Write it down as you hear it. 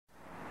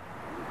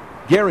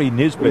Gary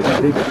Nisbet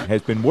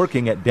has been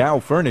working at Dow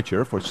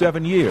Furniture for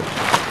 7 years.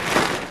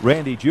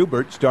 Randy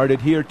Jubert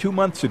started here 2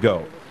 months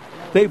ago.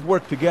 They've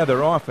worked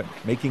together often,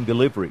 making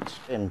deliveries.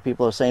 And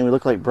people are saying we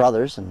look like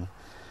brothers, and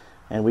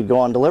we go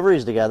on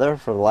deliveries together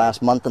for the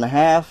last month and a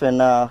half,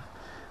 and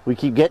we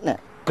keep getting it.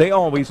 They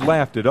always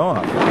laughed it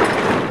off.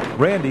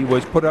 Randy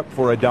was put up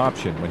for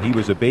adoption when he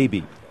was a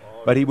baby,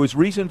 but he was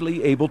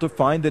recently able to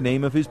find the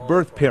name of his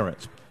birth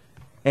parents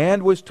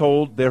and was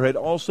told there had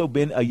also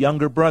been a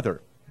younger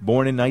brother,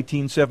 born in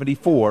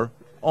 1974,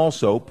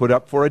 also put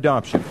up for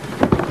adoption.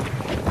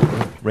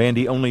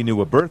 Randy only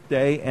knew a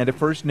birthday and a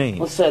first name.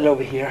 Let's set it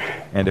over here.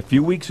 And a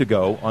few weeks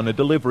ago, on a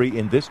delivery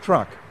in this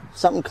truck,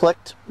 something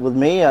clicked with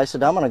me. I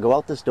said, I'm going to go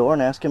out this door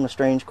and ask him a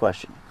strange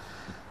question.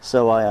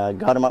 So I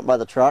got him up by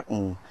the truck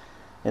and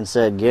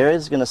said, Gary,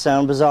 it's going to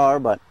sound bizarre,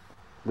 but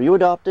were you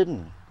adopted?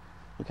 And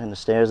he kind of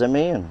stares at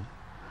me and,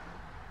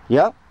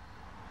 yep.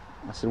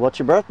 I said, what's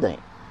your birth date?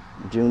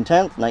 June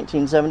 10th,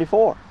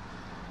 1974.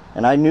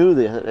 And I knew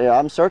that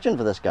I'm searching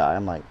for this guy.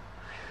 I'm like,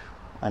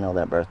 I know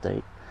that birth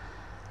date.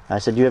 I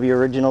said, do you have your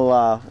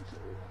original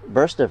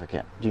birth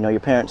certificate? Do you know your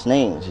parents'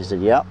 names? He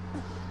said, yep.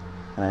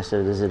 And I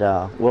said, is it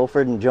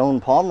Wilfred and Joan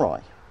Pomeroy?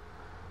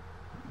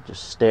 He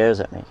just stares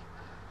at me.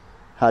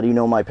 How do you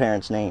know my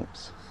parents'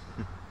 names?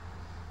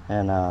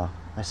 And I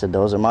said,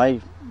 those are my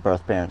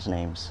birth parents'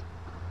 names.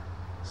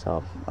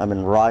 So I've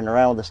been riding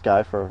around with this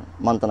guy for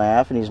a month and a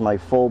half, and he's my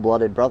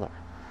full-blooded brother.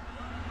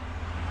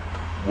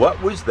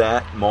 What was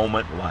that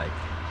moment like?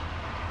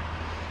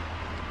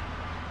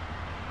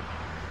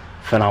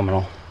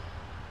 Phenomenal.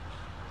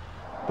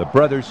 The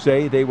brothers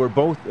say they were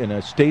both in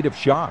a state of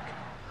shock.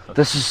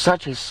 This is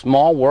such a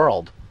small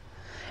world.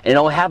 And it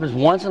only happens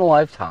once in a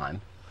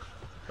lifetime.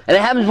 And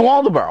it happens in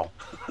Waldoboro.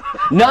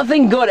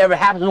 Nothing good ever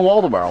happens in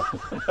Waldoboro.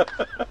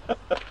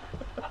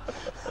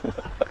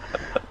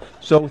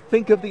 So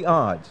think of the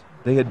odds.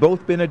 They had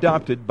both been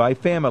adopted by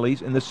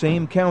families in the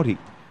same county,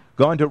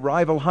 gone to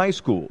rival high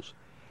schools,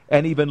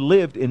 and even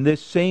lived in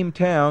this same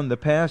town the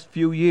past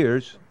few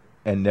years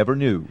and never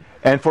knew.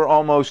 And for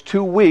almost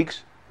 2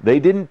 weeks, they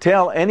didn't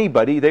tell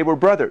anybody they were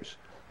brothers.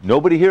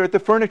 Nobody here at the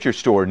furniture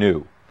store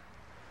knew.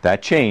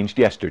 That changed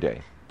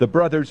yesterday. The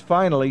brothers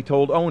finally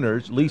told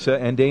owners Lisa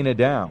and Dana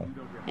Dow.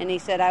 And he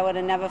said, I would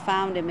have never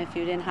found him if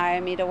you didn't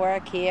hire me to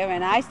work here.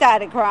 And I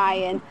started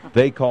crying.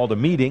 They called a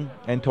meeting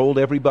and told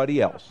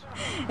everybody else.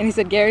 And he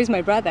said, Gary's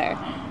my brother.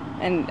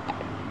 And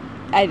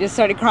I just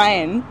started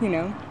crying, you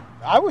know.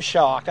 I was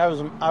shocked. I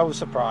was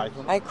surprised.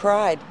 I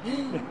cried.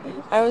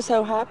 I was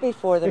so happy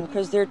for them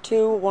because they're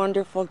two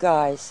wonderful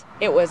guys.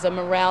 It was a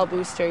morale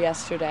booster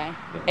yesterday,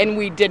 and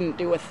we didn't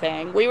do a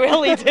thing. We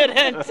really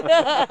didn't.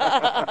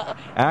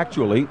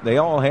 Actually, they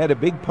all had a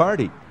big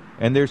party,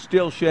 and they're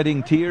still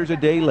shedding tears a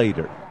day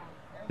later.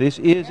 This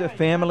is a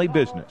family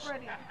business,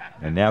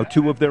 and now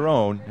 2 of their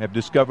own have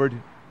discovered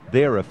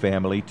they're a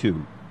family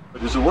too.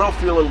 Does the world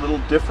feel a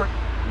little different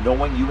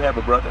knowing you have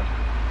a brother?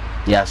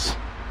 Yes.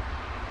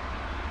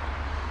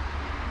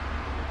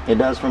 It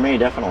does for me,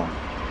 definitely.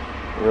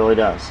 It really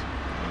does.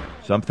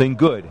 Something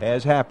good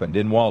has happened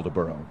in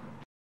Waldoboro.